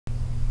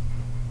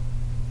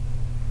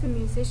The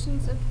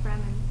Musicians of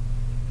Bremen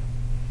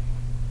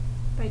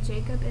by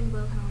Jacob and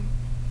Wilhelm,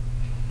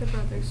 the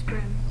Brothers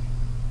Grimm.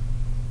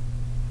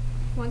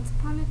 Once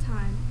upon a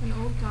time, an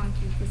old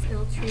donkey was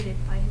ill-treated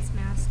by his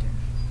master.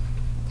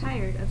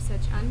 Tired of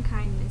such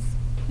unkindness,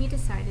 he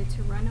decided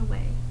to run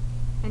away,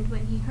 and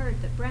when he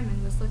heard that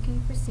Bremen was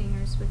looking for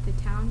singers with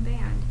the town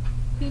band,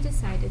 he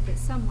decided that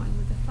someone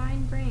with a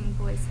fine braying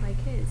voice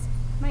like his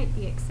might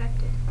be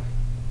accepted.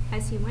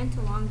 As he went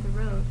along the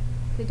road,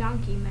 the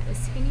donkey met a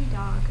skinny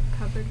dog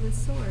covered with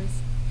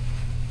sores.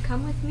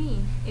 "Come with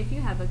me. If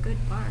you have a good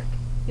bark,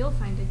 you'll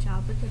find a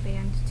job with the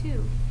band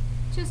too.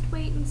 Just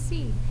wait and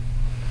see."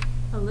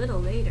 A little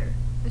later,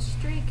 a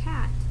stray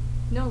cat,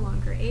 no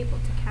longer able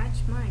to catch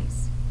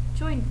mice,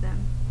 joined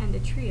them, and the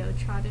trio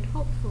trotted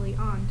hopefully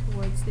on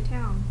towards the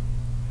town.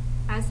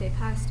 As they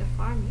passed a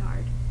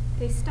farmyard,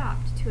 they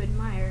stopped to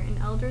admire an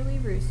elderly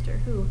rooster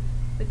who,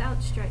 with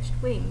outstretched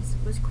wings,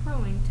 was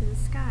crowing to the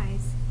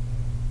skies.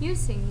 "You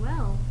sing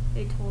well,"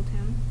 they told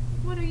him.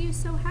 "What are you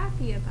so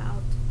happy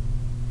about?"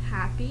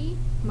 "Happy?"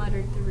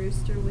 muttered the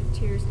rooster with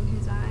tears in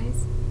his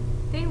eyes.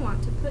 "They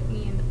want to put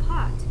me in the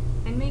pot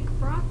and make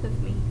broth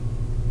of me.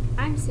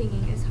 I'm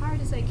singing as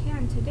hard as I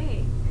can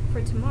today,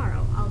 for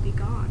tomorrow I'll be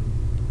gone."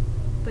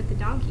 But the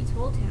donkey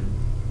told him,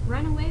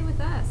 "Run away with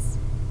us.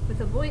 With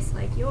a voice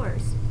like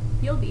yours,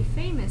 you'll be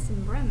famous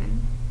in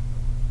Bremen."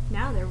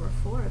 Now there were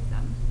 4 of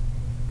them.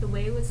 The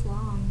way was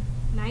long,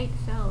 night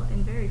fell,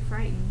 and very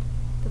frightened,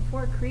 the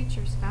 4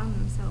 creatures found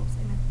themselves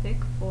in a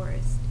thick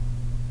forest.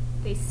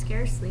 They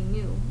scarcely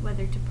knew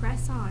whether to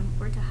press on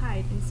or to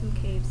hide in some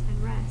caves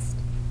and rest.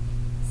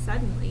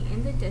 Suddenly,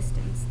 in the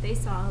distance, they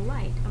saw a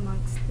light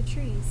amongst the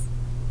trees.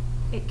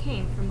 It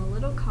came from a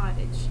little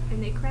cottage,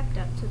 and they crept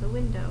up to the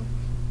window.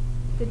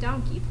 The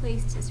donkey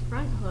placed his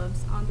front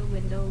hooves on the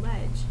window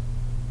ledge.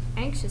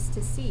 Anxious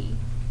to see,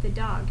 the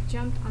dog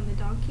jumped on the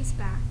donkey's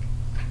back,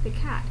 the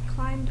cat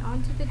climbed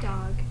onto the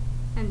dog,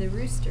 and the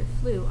rooster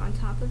flew on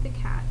top of the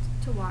cat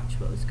to watch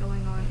what was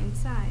going on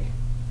inside.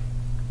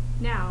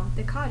 Now,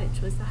 the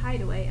cottage was the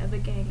hideaway of a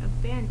gang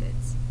of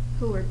bandits,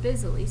 who were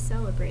busily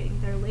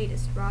celebrating their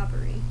latest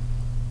robbery.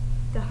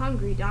 The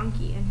hungry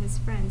donkey and his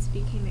friends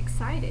became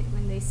excited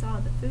when they saw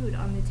the food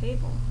on the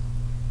table.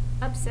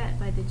 Upset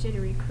by the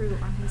jittery crew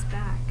on his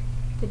back,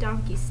 the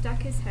donkey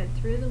stuck his head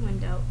through the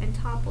window and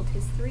toppled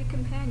his 3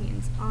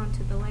 companions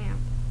onto the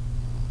lamp.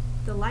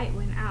 The light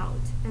went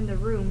out, and the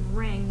room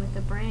rang with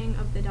the braying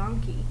of the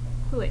donkey,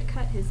 who had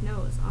cut his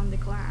nose on the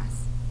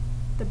glass,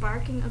 the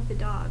barking of the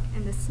dog,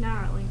 and the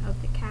snarling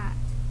of the cat.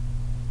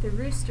 The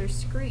rooster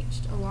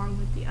screeched along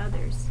with the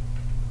others.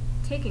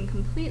 Taken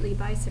completely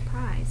by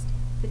surprise,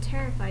 the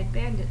terrified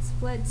bandits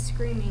fled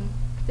screaming,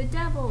 "The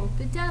devil!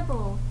 The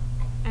devil!"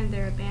 and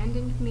their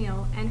abandoned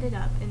meal ended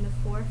up in the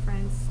 4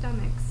 friends'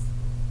 stomachs.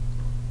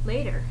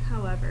 Later,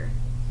 however,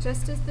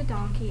 just as the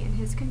donkey and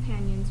his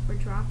companions were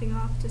dropping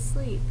off to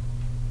sleep,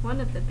 one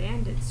of the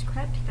bandits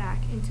crept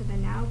back into the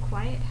now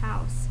quiet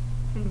house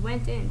and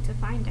went in to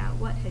find out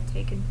what had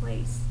taken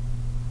place.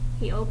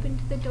 He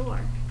opened the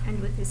door,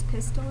 and with his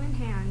pistol in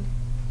hand,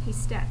 he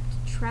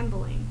stepped,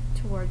 trembling,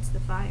 towards the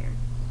fire.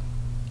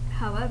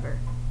 However,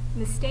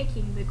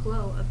 mistaking the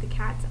glow of the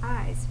cat's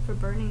eyes for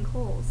burning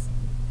coals,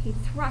 he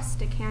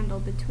thrust a candle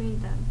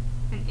between them,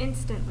 and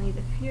instantly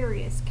the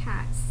furious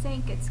cat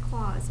sank its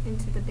claws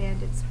into the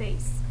bandit's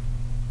face.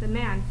 The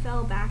man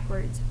fell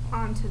backwards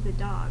onto the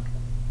dog,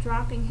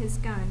 dropping his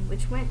gun,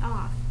 which went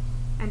off,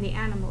 and the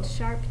animal's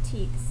sharp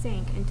teeth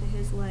sank into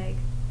his leg.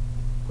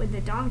 When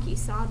the donkey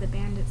saw the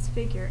bandit's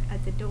figure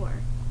at the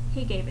door,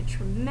 he gave a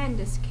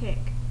tremendous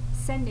kick,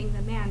 sending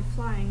the man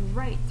flying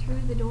right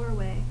through the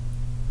doorway.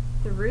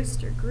 The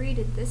rooster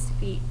greeted this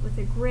feat with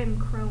a grim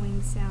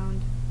crowing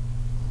sound.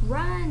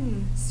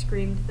 "Run!"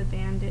 screamed the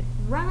bandit.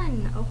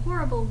 "Run! A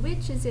horrible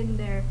witch is in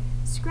there,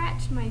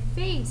 scratched my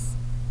face,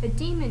 a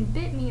demon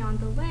bit me on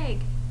the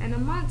leg, and a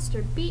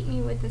monster beat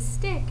me with a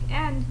stick,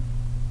 and—"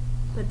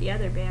 But the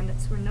other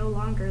bandits were no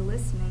longer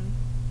listening,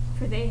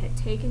 for they had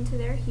taken to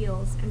their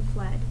heels and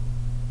fled.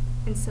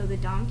 And so the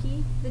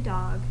donkey, the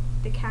dog,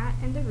 the cat,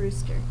 and the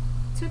rooster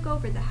took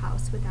over the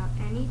house without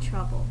any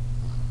trouble,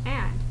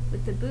 and,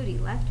 with the booty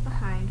left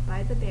behind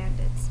by the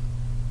bandits,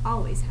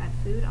 always had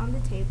food on the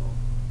table,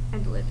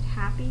 and lived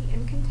happy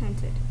and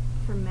contented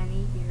for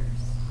many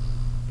years.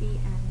 The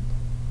end.